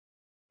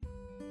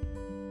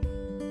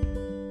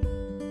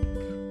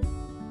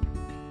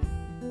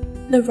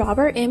The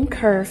Robert M.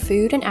 Kerr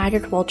Food and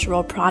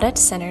Agricultural Product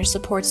Center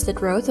supports the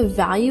growth of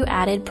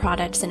value-added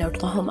products in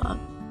Oklahoma.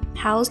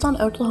 Housed on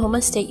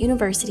Oklahoma State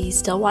University's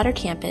Stillwater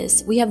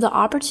campus, we have the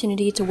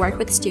opportunity to work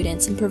with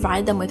students and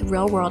provide them with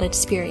real-world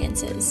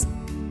experiences.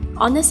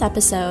 On this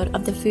episode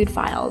of the Food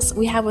Files,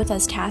 we have with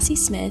us Cassie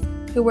Smith,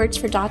 who works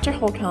for Dr.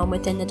 Holcomb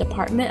within the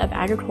Department of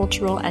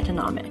Agricultural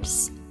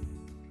Economics.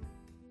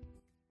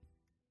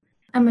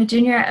 I'm a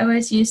junior at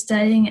OSU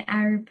studying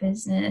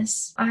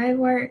agribusiness. I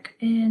work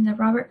in the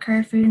Robert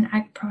Kerr Food and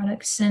Ag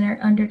Products Center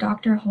under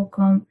Dr.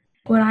 Holcomb.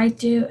 What I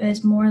do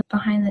is more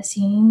behind the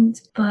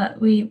scenes, but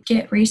we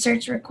get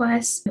research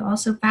requests.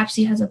 Also,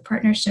 FAPSI has a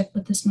partnership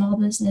with the Small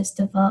Business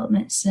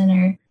Development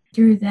Center.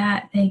 Through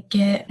that, they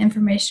get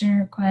information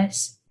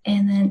requests,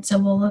 and then so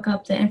we'll look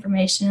up the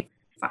information,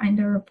 find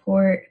a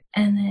report,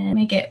 and then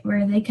make it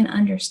where they can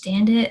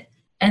understand it,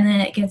 and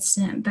then it gets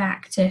sent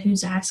back to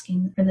who's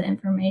asking for the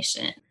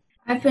information.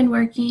 I've been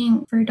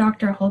working for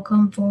Dr.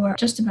 Holcomb for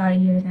just about a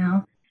year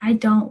now. I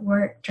don't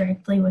work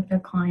directly with the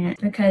client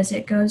because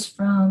it goes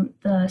from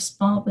the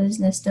Small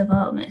Business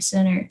Development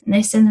Center, and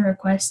they send the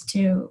request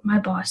to my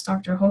boss,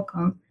 Dr.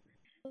 Holcomb.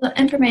 The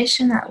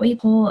information that we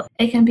pull,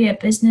 it can be a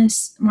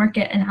business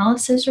market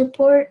analysis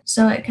report.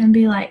 So it can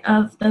be like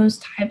of those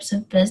types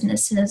of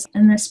businesses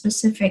in this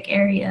specific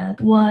area,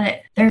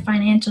 what their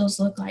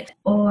financials look like,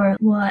 or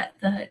what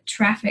the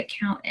traffic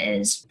count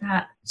is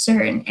that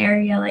certain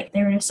area, like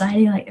they were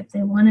deciding like if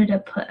they wanted to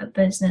put a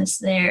business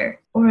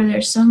there, or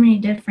there's so many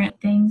different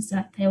things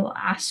that they will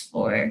ask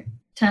for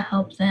to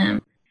help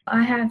them.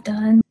 I have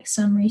done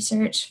some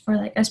research for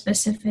like a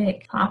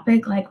specific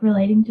topic, like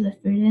relating to the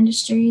food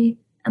industry,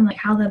 and like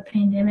how the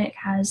pandemic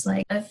has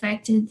like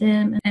affected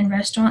them and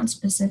restaurants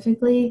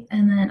specifically.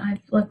 And then I've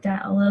looked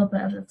at a little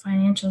bit of the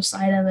financial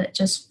side of it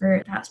just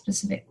for that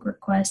specific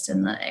request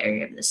in the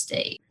area of the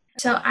state.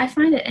 So I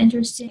find it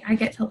interesting. I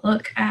get to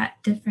look at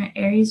different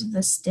areas of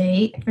the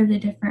state for the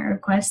different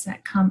requests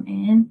that come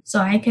in. So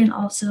I can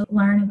also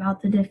learn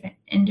about the different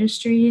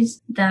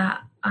industries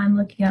that I'm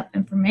looking up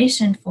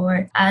information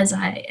for as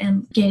I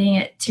am getting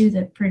it to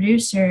the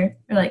producer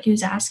or like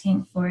who's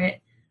asking for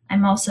it.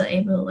 I'm also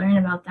able to learn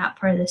about that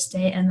part of the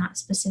state and that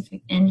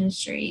specific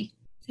industry.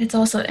 It's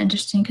also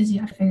interesting because you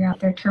have to figure out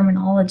their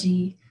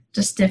terminology,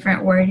 just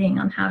different wording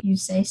on how you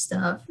say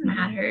stuff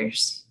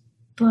matters.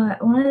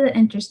 But one of the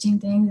interesting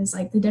things is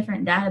like the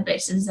different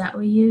databases that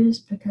we use,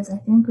 because I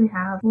think we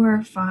have 4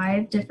 or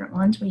 5 different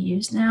ones we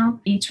use now.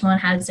 Each one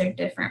has their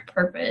different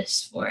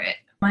purpose for it.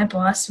 My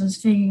boss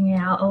was figuring it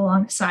out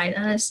alongside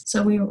us,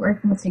 so we were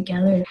working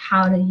together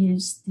how to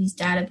use these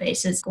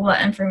databases,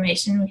 what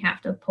information we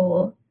have to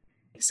pull.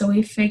 So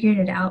we figured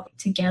it out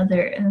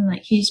together, and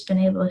like he's been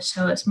able to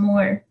show us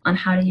more on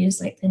how to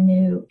use like the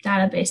new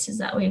databases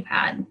that we've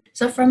had.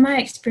 So from my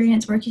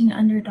experience working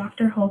under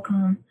Dr.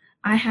 Holcomb,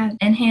 I have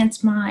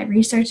enhanced my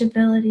research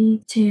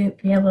ability to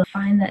be able to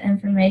find the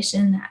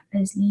information that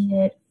is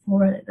needed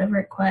for the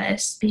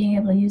request. Being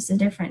able to use the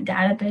different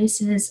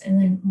databases and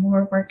then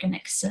more work in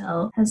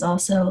Excel has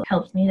also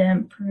helped me to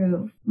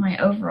improve my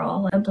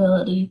overall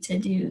ability to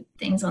do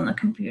things on the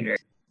computer.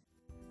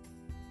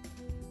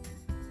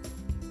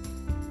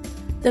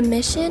 The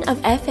mission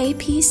of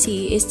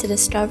FAPC is to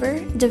discover,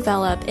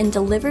 develop, and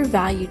deliver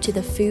value to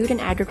the food and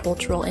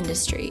agricultural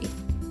industry.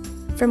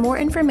 For more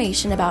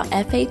information about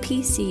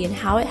FAPC and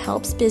how it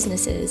helps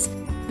businesses,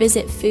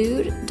 visit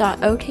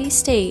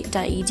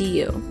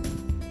food.okstate.edu.